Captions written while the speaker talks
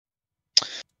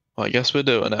I guess we're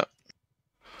doing it.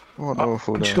 What an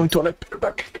awful I'm day. just going to toilet.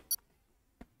 Back.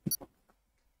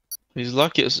 He's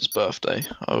lucky it's his birthday.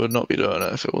 I would not be doing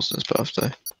it if it wasn't his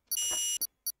birthday.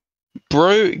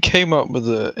 Bro came up with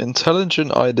an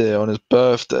intelligent idea on his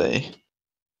birthday.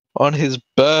 On his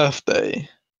birthday.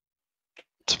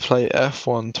 To play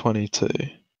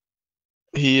F122.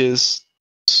 He is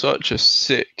such a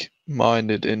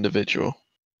sick-minded individual.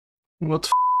 What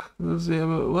the does he have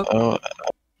a, what?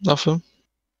 Nothing.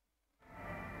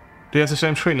 Do you have the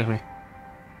same screen as me?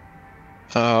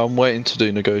 I'm waiting to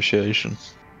do negotiation.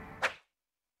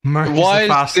 Merc Why is the is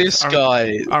fastest. this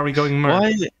guy? Are we going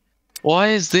Merc? Why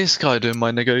is this guy doing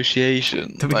my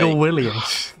negotiation? Do we go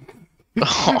Williams?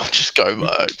 Oh, just go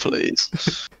Merc,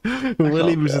 please.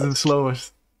 Williams is the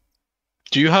slowest.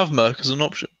 Do you have Merc as an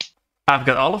option? I've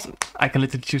got all of them. I can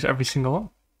literally choose every single one.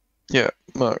 Yeah,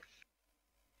 Merc.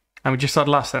 And we just started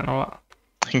last then, or what?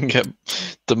 I can get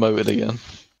demoted again.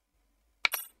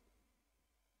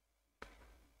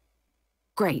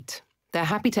 Great. They're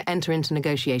happy to enter into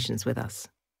negotiations with us.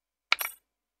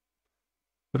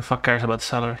 Who the fuck cares about the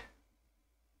salary?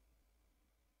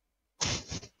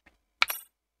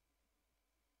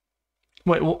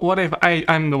 Wait, what if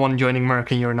I'm the one joining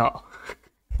Merc and you're not?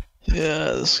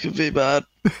 Yeah, this could be bad.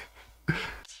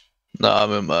 Nah,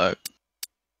 I'm in Merc.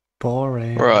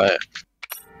 Boring. Right.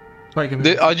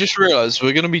 I just realized. realised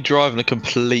we're going to be driving a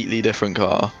completely different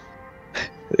car.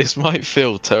 This might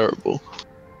feel terrible.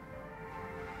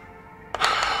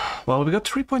 Well, we got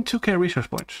 3.2k resource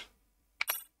points.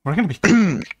 We're gonna be.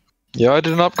 Yeah, I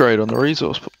did an upgrade on the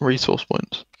resource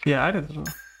points. Yeah, I did as well.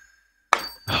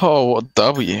 Oh, what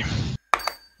W?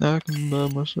 Now I can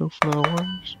burn myself now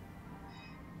once.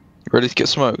 Ready to get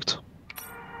smoked?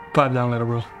 Pipe down, little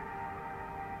bro.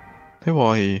 Who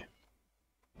are you?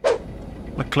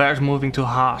 Leclerc's moving to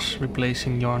Haas,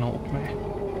 replacing Jarno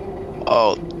Opmer.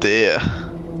 Oh dear.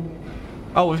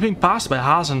 Oh, we've been passed by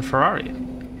Haas and Ferrari.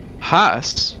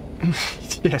 Haas?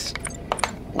 Yes.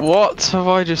 What have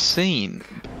I just seen?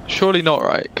 Surely not,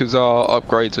 right? Because our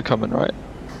upgrades are coming, right?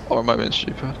 Or am I being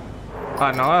stupid?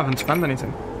 I know, I haven't spent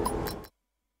anything.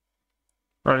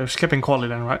 Right, we're skipping quality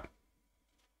then, right?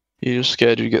 You're just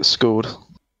scared you get schooled.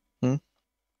 Hmm?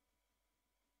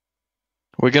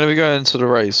 We're going to be going into the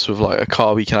race with like a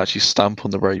car we can actually stamp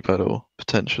on the brake pedal,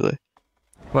 potentially.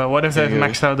 Well, what if they've Yeah.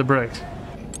 maxed out the brakes?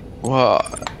 What?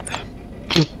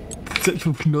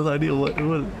 No idea what.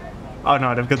 Oh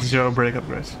no, they've got the 0 brake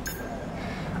upgrades.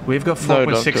 We've got No,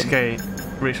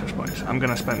 4.6k resource points. I'm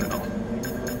gonna spend it all.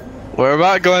 We're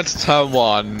about going to turn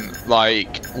 1,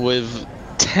 like, with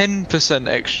 10%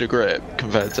 extra grip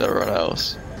compared to everyone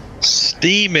else.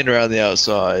 Steaming around the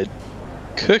outside.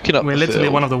 Cooking up We're the literally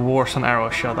field. one of the worst on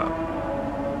arrows. Shut up.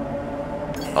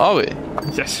 Are we?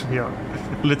 Yes, we are.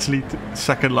 Literally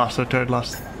second last or third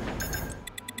last.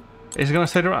 Is it gonna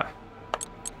stay dry?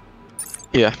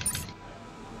 Yeah.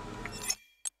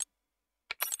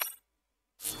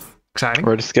 Exciting.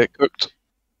 Ready to get cooked.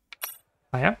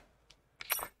 I am.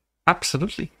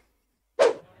 Absolutely.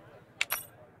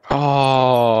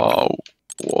 Oh,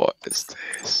 what is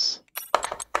this?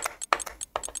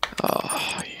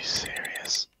 Oh, are you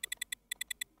serious?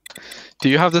 Do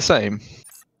you have the same?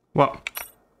 What?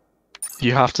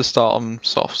 You have to start on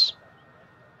softs.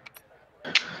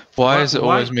 Why is it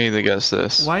always me that gets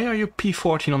this? Why are you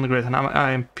P14 on the grid and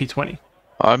I am P20?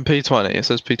 I'm P20. It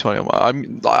says P20 on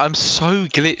my. I'm so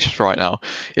glitched right now.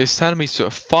 It's telling me to a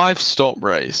 5-stop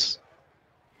race.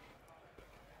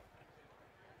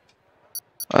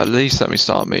 At least let me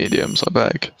start mediums, I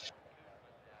beg.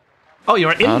 Oh,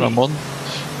 you're in And me.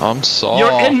 I'm softs.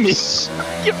 You're in me.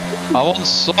 I'm on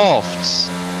softs.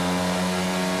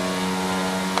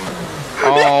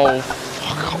 Oh,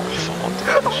 fuck off. I'm on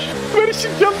that shit. Where did she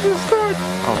jump this start?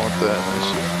 I'm on that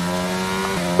shit.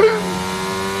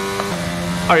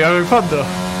 Are you having fun though?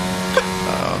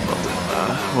 I'm not doing that.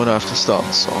 I'm gonna have to start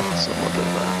on softs. I'm not doing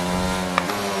that.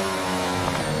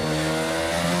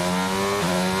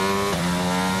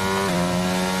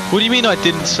 What do you mean I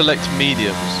didn't select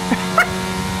mediums?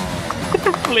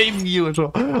 I'm blaming you as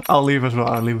well. I'll leave as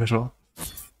well.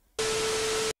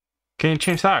 Can you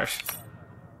change tires?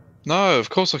 No, of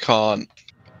course I can't.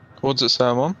 What does it say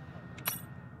I'm on?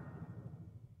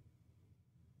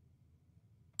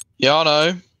 Yeah, I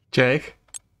know. Jake.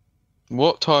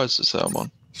 What tires does it say I'm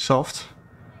on? Soft.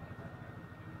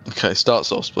 Okay, start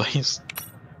softs, please.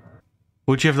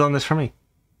 Would you have done this for me?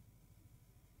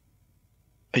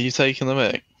 Are you taking the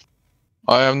mic?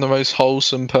 I am the most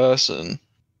wholesome person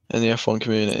in the F1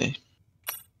 community.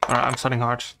 Alright, I'm starting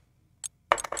hard.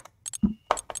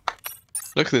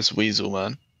 Look at this weasel,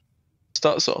 man.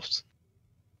 Start soft.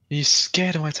 You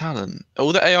scared of my talent.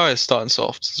 All the AI is starting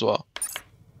softs as well.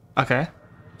 Okay.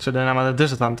 So then I'm at a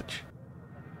disadvantage.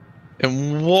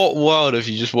 In what world have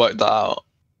you just worked that out?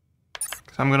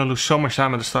 I'm gonna lose so much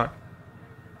time at the start.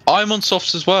 I'm on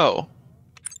softs as well.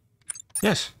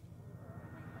 Yes.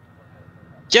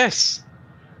 Yes.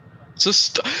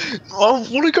 Just. I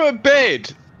want to go to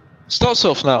bed. Start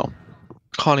soft now.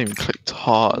 Can't even click to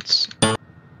hards.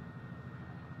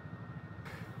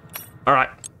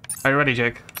 Alright. Are you ready,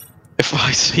 Jake? If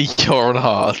I see you're on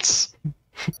hards.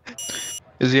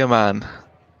 Is he a man?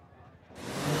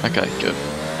 Okay, good.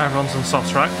 Everyone's on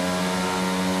softs, right?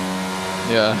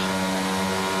 Yeah.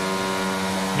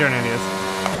 You're an idiot.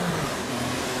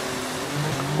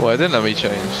 Well, it didn't let me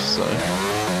change, so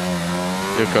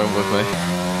you're going with me.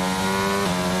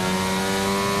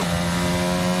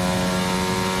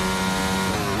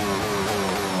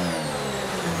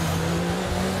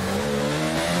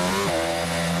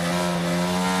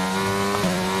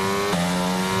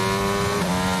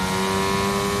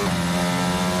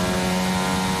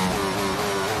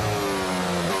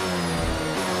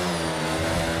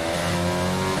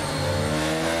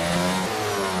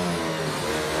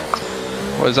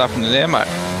 What is happening there, mate?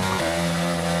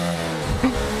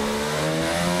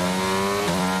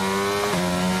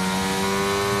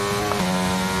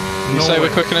 You say we're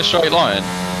quick in a straight line?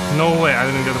 No way, I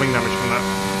didn't get wing damage from that.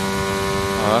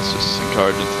 Oh, that's just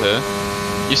encouraging to hear.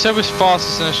 You said we're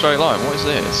fastest in a straight line. What is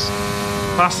this?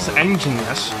 Fastest engine,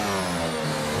 yes.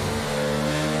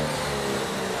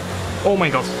 Oh my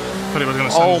god. Thought he was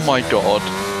gonna send Oh it. my god.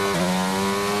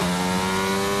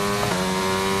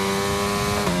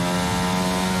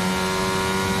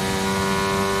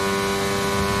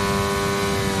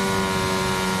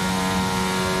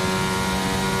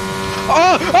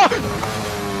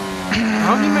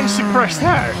 How did he manage to crash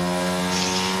there?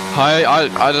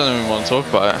 I don't even want to talk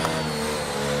about it.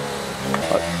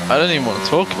 I don't even want to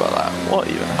talk about that. What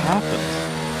even happened?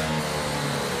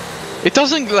 It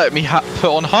doesn't let me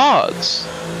put on hards.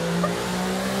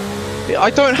 I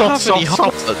don't have any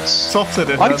hards. Softed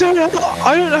it. I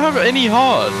don't have any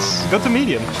hards. Go to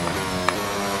medium.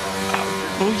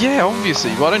 Well, yeah,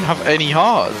 obviously, but I don't have any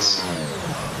hards.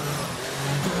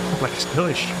 Like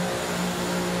spillish.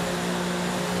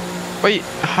 Wait,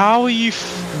 how are you?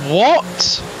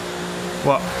 What?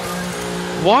 What?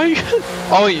 Why?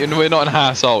 Oh, wait, we're not in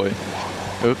house, are we?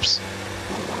 Oops.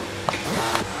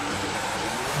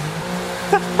 What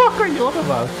the fuck are you on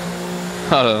about?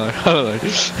 I don't know.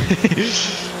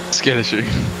 Skill issue.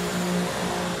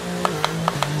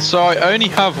 So I only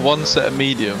have one set of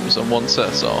mediums and one set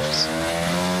of softs.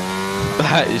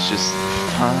 That is just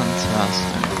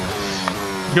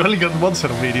fantastic. You only got one set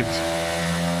of mediums.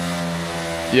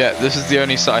 Yeah, this is the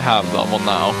only set I have that I'm on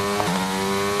now.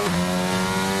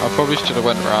 I probably should have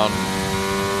went around.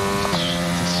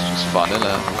 This is just fun, isn't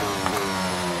it?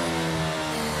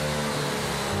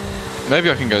 Maybe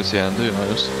I can go to the end, who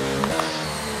knows?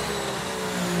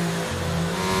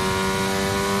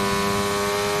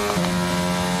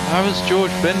 How has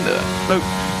George been there? No,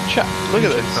 chat, look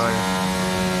at this.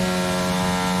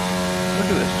 Look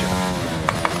at this, chat.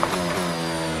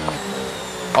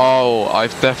 Oh,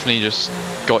 I've definitely just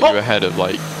got you ahead of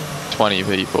like 20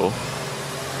 people.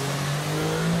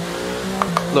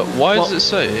 Look, why does it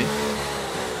say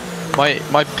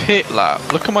my pit lap?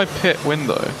 Look at my pit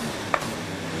window.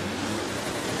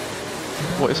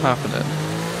 What is happening?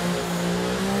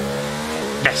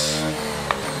 Yes.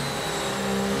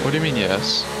 What do you mean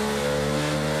yes?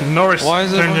 Norris Why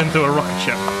is it turned into a rocket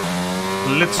ship.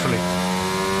 Literally.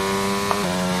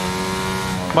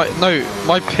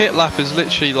 My pit lap is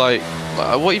literally like,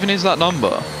 what even is that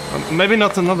number? Maybe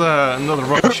not another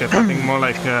rocket ship. I think more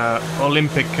like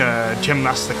Olympic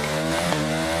gymnastic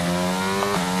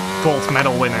gold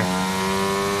medal winner.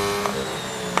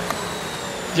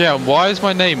 Yeah, why is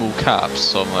my name all caps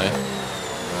suddenly?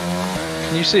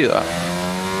 Can you see that?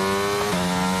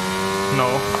 No,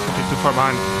 you're too far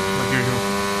behind, like usual.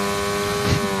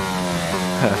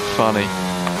 Funny.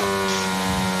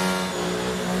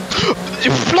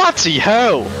 Bloody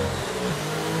hell!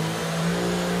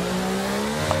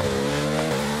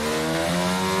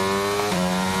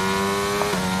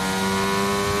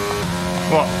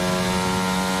 What?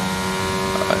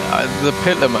 The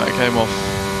pit limiter came off.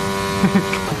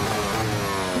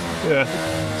 Yeah,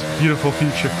 it's a beautiful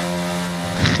feature.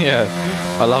 Yeah,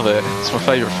 I love it. It's my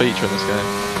favourite feature in this game.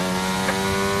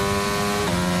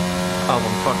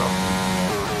 Album, fuck off.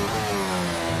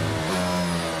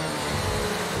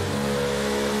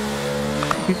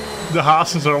 The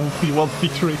Haasens are on P1,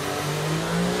 P3.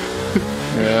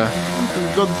 Yeah.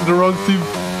 We've gone to the wrong team.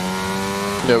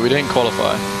 Yeah, we didn't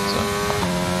qualify, so.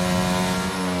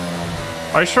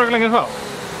 Are you struggling as well?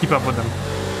 Keep up with them.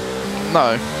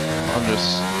 No, I'm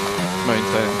just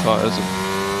maintaining tyres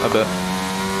a bit.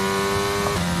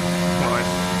 Alright.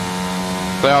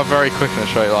 They are very quick in a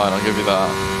straight line, I'll give you that.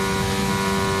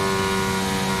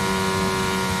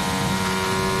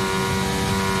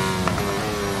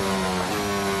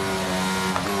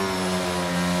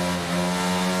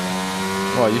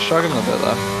 Why, are you struggling a bit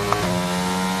there?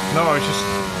 No, I was just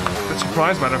a bit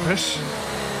surprised by their push.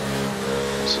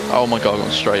 Oh my god, I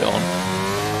went straight on.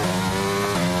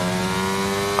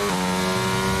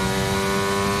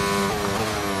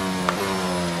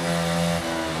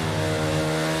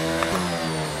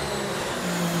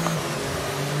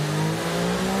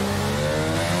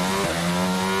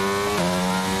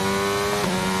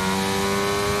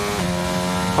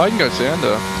 I can go to the end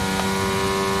there.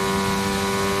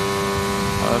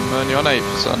 I'm only on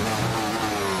 8%.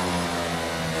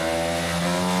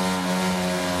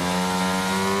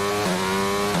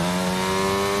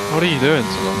 What are you doing to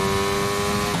them?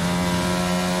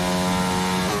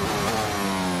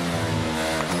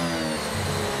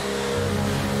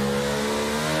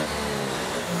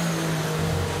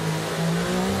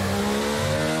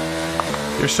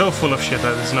 You're so full of shit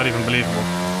that it's not even believable.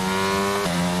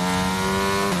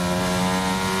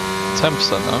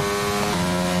 10% now.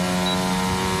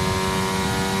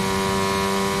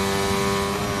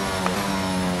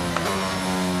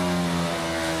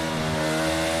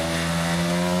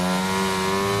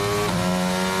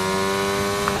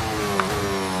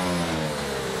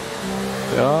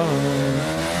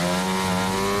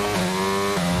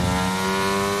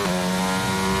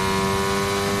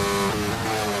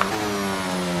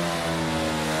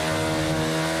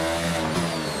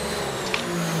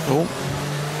 Oh.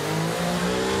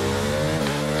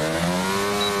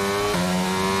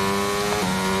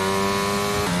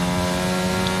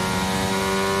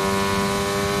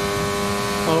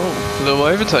 Oh, a little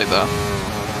overtake there.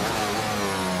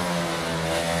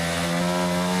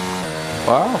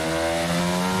 Wow.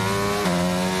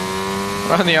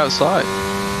 Right on the outside.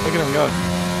 Look at him go.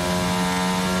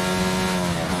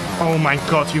 Oh my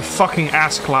god, you fucking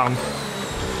ass clown.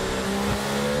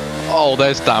 Oh,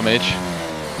 there's damage.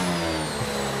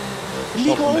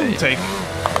 Illegal overtake.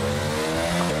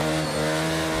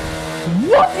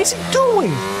 What is he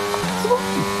doing?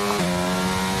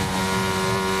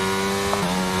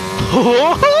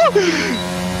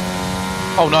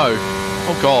 Oh no.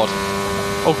 Oh god.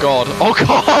 Oh god. Oh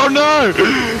god. Oh no.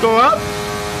 Go up.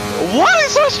 What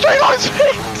is that straight line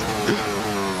speed?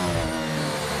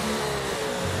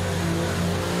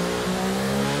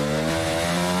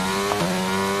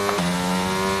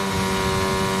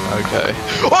 Okay.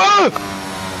 Oh!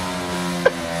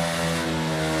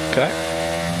 Okay.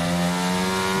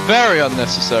 Very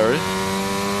unnecessary.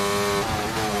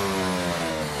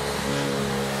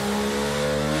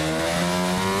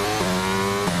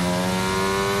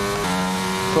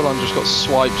 Full on just got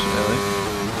swiped nearly.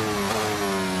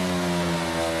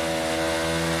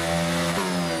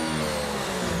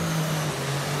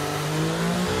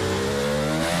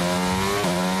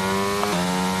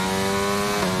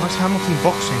 Why's Hamilton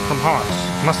boxing from Hearts?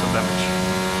 Must have damage.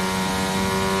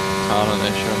 Not an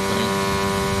issue, I think.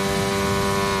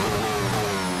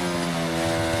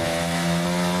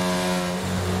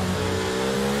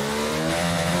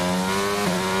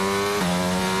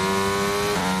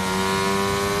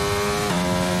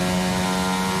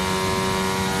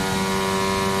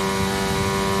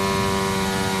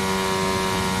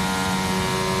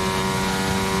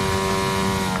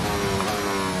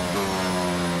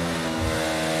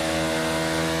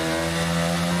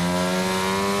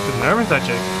 Nervous that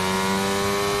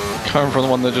Jake? Coming from the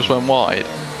one that just went wide.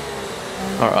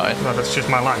 Alright. No, that's just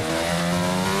my line.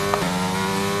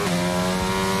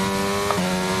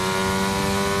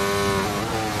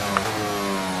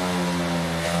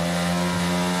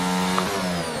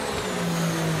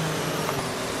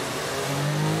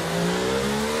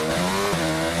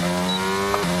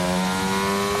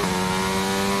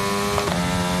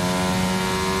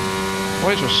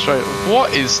 Why is it straight?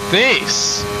 What is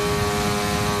this?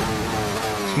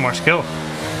 Some more skill.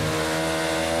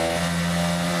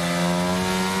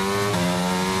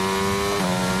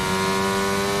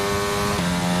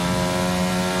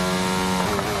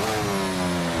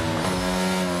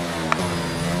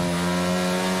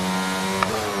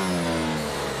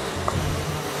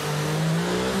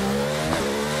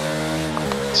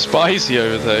 Spicy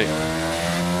overtake.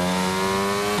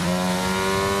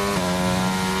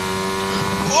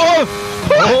 Oh!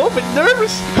 Oh, a bit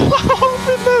nervous. Oh, a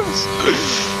bit nervous.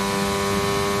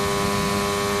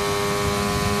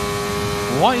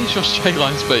 What is your straight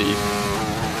line speed?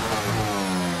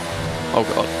 Oh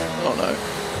god. Oh no.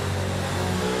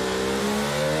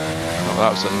 Oh,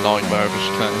 that was a nightmare of a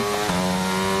chicane.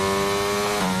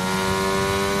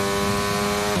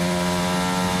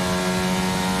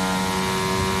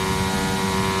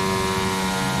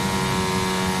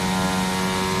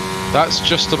 That's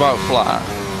just about flat.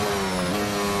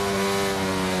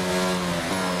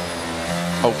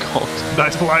 Oh god.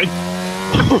 Nice line.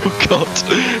 Oh god.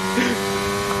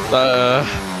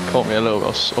 Caught me a little bit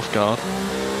off guard.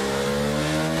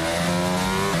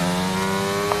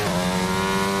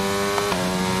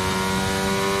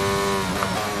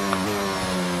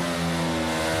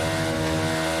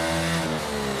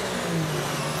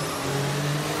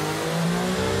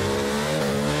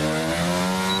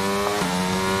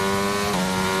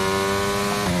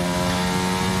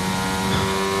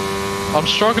 I'm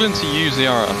struggling to use the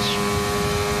RS.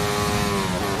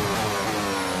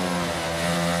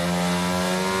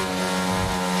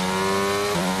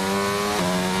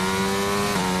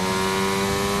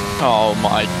 Oh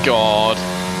my god.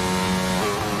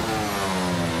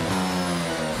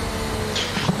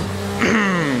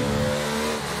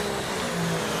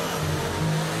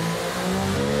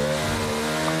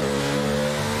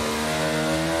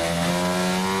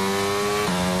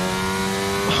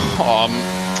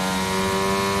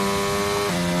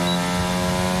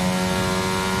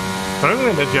 Throw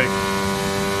in there, Jake.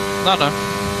 No.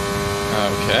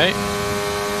 Okay.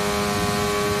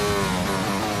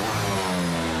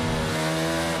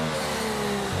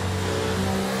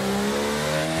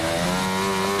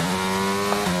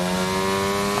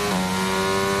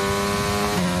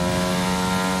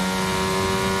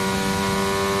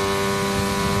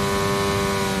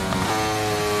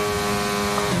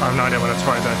 I have no idea what I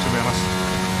tried there, to be honest.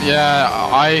 Yeah,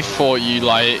 I thought you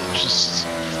like just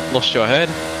lost your head.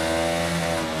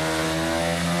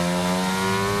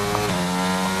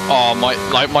 Oh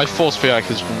my force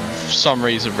feedback is for some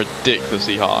reason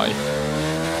ridiculously high.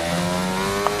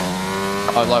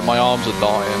 My arms are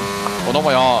dying. Well, not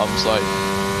my arms,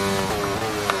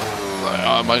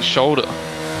 my shoulder.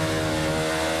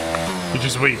 You're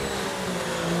just weak.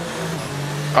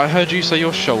 I heard you say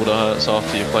your shoulder hurts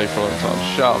after you play for a long time.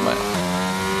 Shut up, mate.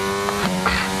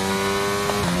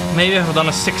 Maybe I've done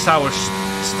a 6-hour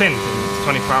stint in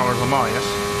 24 hours or more, yes?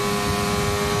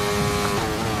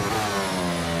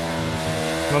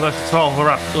 No, that's 12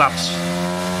 laps.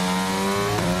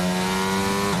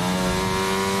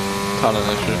 Talent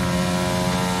issue.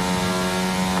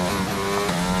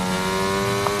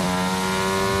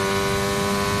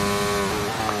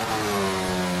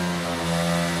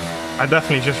 I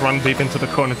definitely just run deep into the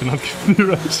corner to not give the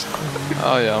race.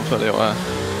 Oh yeah, I'm fully aware.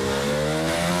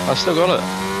 I still got it.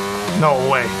 No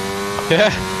way.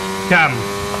 Yeah. Damn.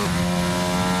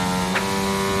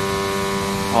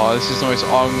 Oh, this is the most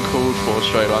uncalled for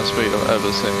straight line speed I've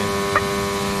ever seen.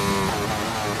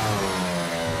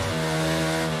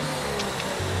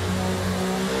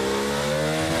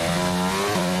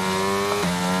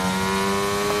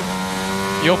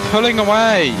 You're pulling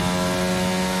away!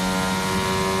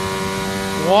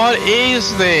 What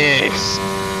is this?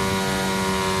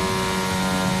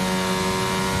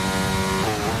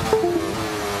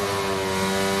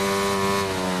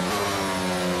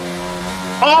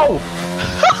 Oh!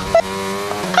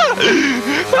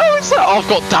 How is that? I've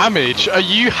got damage. Are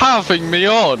you having me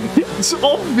on? It's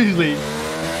obviously.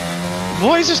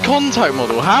 What is this contact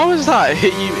model? How has that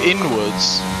hit you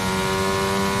inwards?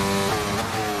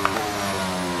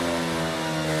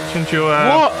 Shouldn't you,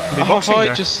 what be have I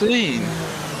there? just seen?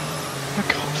 I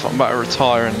can't. I'm about to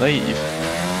retire and leave.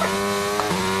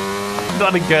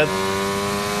 Not again.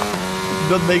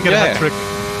 Don't make it a hat trick.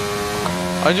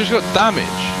 I just got damage.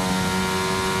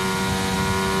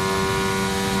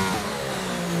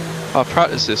 I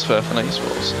practiced this for F1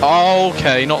 Esports. Oh,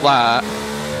 okay, not that.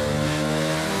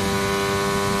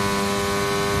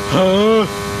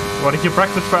 What did you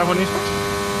practice for F1 Esports?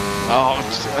 Oh, I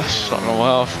don't know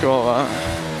why I forgot that.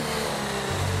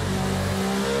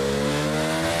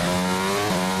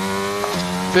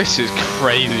 This is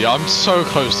crazy. I'm so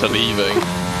close to leaving.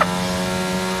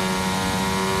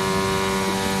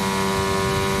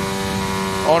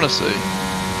 Honestly.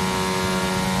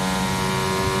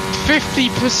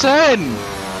 50%!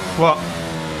 What?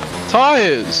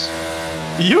 Tires!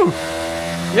 You?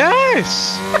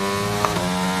 Yes!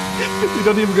 You're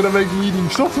not even gonna make leading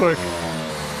shot work.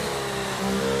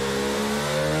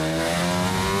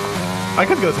 I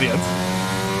could go to the end.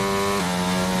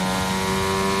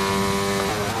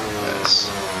 Yes.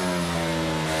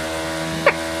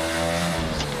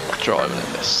 Driving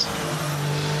in this.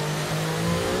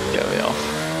 Get me off.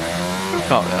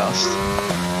 Can't be asked.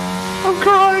 I'm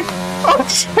crying. Oh,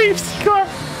 safety car!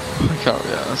 I can't be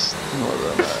asked. Not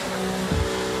that bad.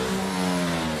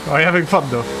 Are you having fun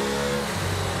though?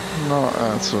 Not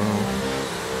at all.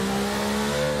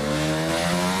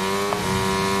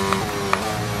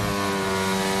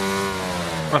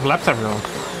 I've lapped everyone.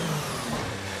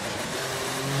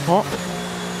 What?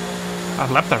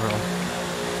 I've lapped everyone.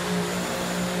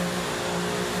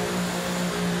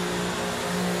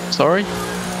 Sorry?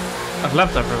 I've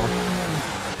lapped everyone.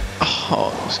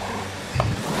 Oh,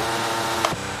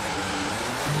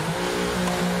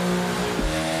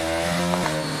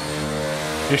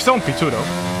 You're still on P2 though.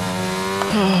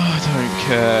 I don't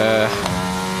care.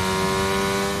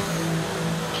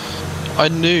 I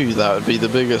knew that would be the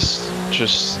biggest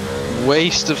just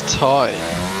waste of time.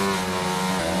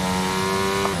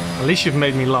 At least you've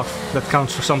made me laugh. That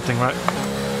counts for something, right?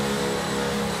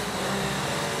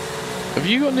 Have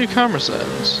you got new camera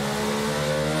settings?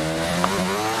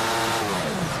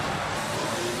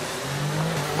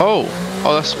 Oh,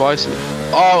 that's spicy.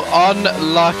 Oh,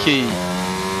 unlucky.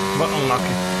 But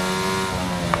unlucky.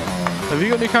 Have you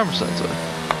got new camera settings?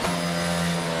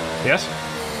 Yes?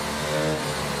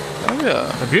 Oh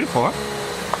yeah. They're beautiful, huh?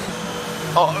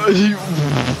 Oh,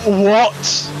 what?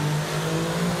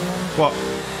 What?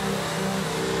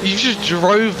 You just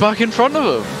drove back in front of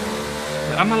them.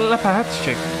 I'm a lap ahead,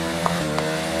 chick.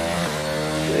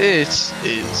 It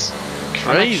is crazy.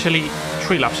 I'm actually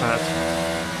 3 laps ahead.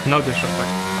 No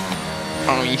disrespect.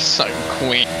 Oh, he's so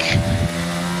quick.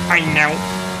 I know.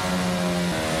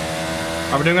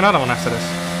 Are we doing another one after this?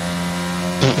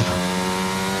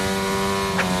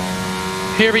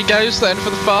 Here he goes then for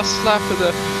the fastest lap of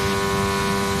the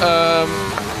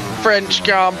French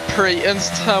Grand Prix into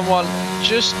turn 1,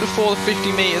 just before the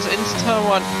 50 meters into turn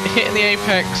 1, hitting the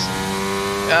apex.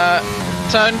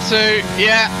 Turn 2,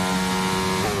 yeah.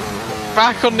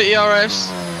 Back on the ERS.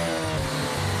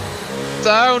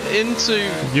 Down into.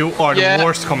 You are the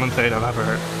worst commentator I've ever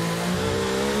heard.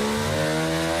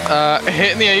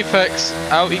 Hitting the apex.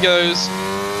 Out he goes.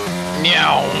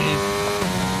 Meow.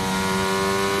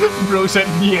 Bro said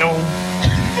meow.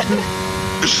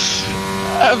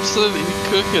 Absolutely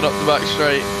cooking up the back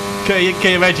straight. Can you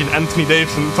imagine Anthony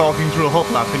Davidson talking through a hot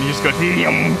lap and you just go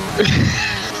meow.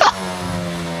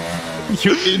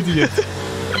 You idiot.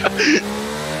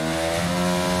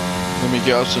 Let me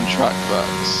get up some track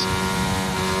facts.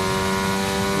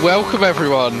 Welcome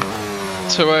everyone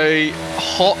to a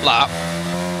hot lap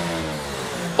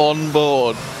on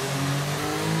board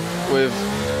with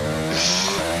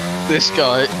this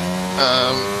guy.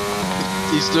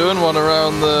 He's doing one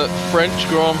around the French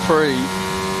Grand Prix,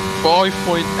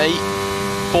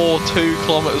 5.842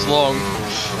 kilometers long.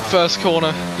 First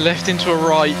corner, left into a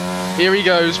right. Here he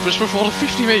goes, just before the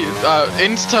 50 meters,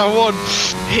 into turn 1,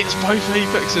 hits both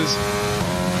apexes.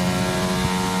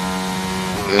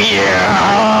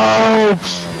 Yeah.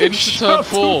 Into turn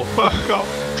 4. Fuck off.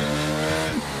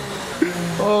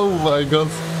 Oh my god.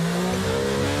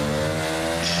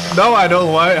 Now I know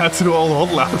why I had to do all the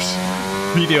hot laps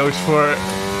videos for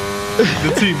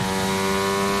the team.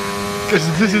 Because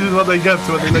this is what they get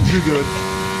when they let you do it.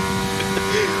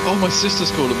 Oh, my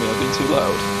sister's calling me, I've been too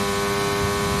loud.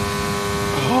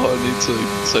 Oh, I need to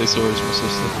say sorry to my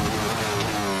sister.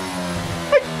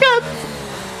 I can't.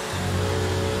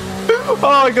 Oh,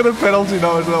 I got a penalty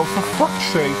now as well, for fuck's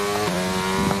sake.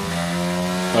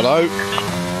 Hello?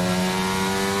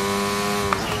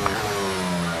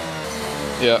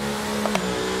 Yeah.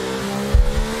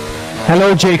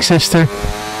 Hello, Jake sister. Oh,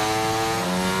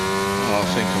 I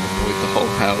think I've avoided the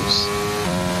whole house.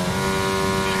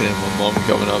 Yeah, my mum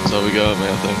coming up to have a go at me,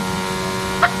 I think.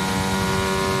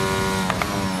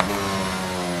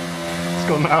 It's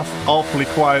gone awfully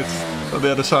quiet on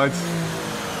the other side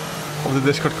of the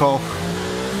Discord call.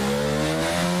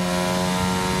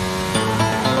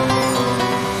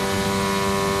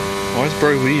 Why is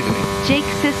bro leaving?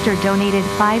 Jake's sister donated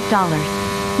 $5.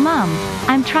 Mom,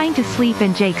 I'm trying to sleep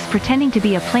and Jake's pretending to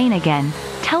be a plane again.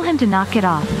 Tell him to knock it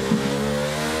off.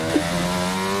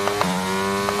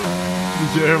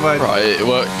 Did you hear my... Right,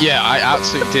 well, yeah, I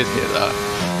absolutely did hear that.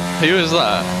 Who was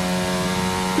that?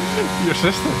 Your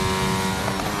sister.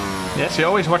 Yes, she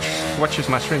always watches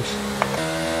my streams.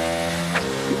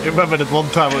 You remember that one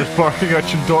time I was barking at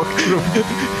your dog through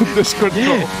Discord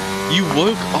call? You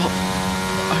woke up.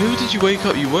 Who did you wake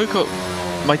up? You woke up.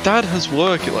 My dad has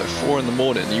work at like 4 in the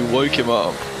morning. You woke him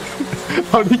up.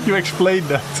 How did you explain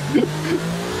that?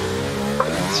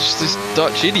 It's just this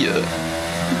Dutch idiot.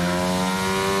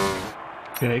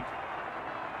 Jake.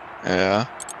 Yeah.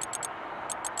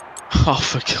 Oh,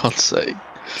 for God's sake.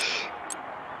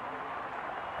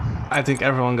 I think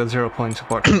everyone got 0 points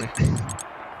apart from me.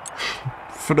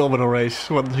 phenomenal race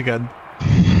once again.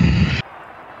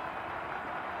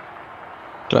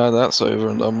 Glad that's over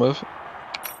and done with.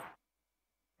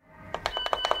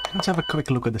 Let's have a quick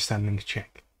look at the standings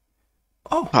check.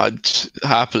 Oh, I'd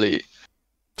happily.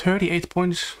 38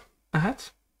 points ahead.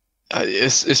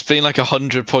 It's been like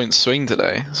 100-point swing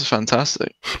today. This is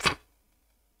fantastic.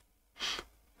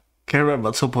 Can't remember,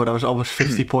 at some point I was almost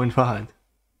 50 points behind.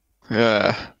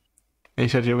 Yeah. And you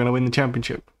said you were going to win the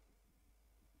championship.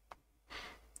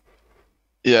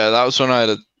 Yeah, that was when I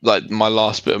had like my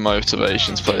last bit of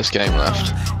motivation to play this game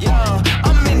left. Yeah,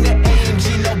 I'm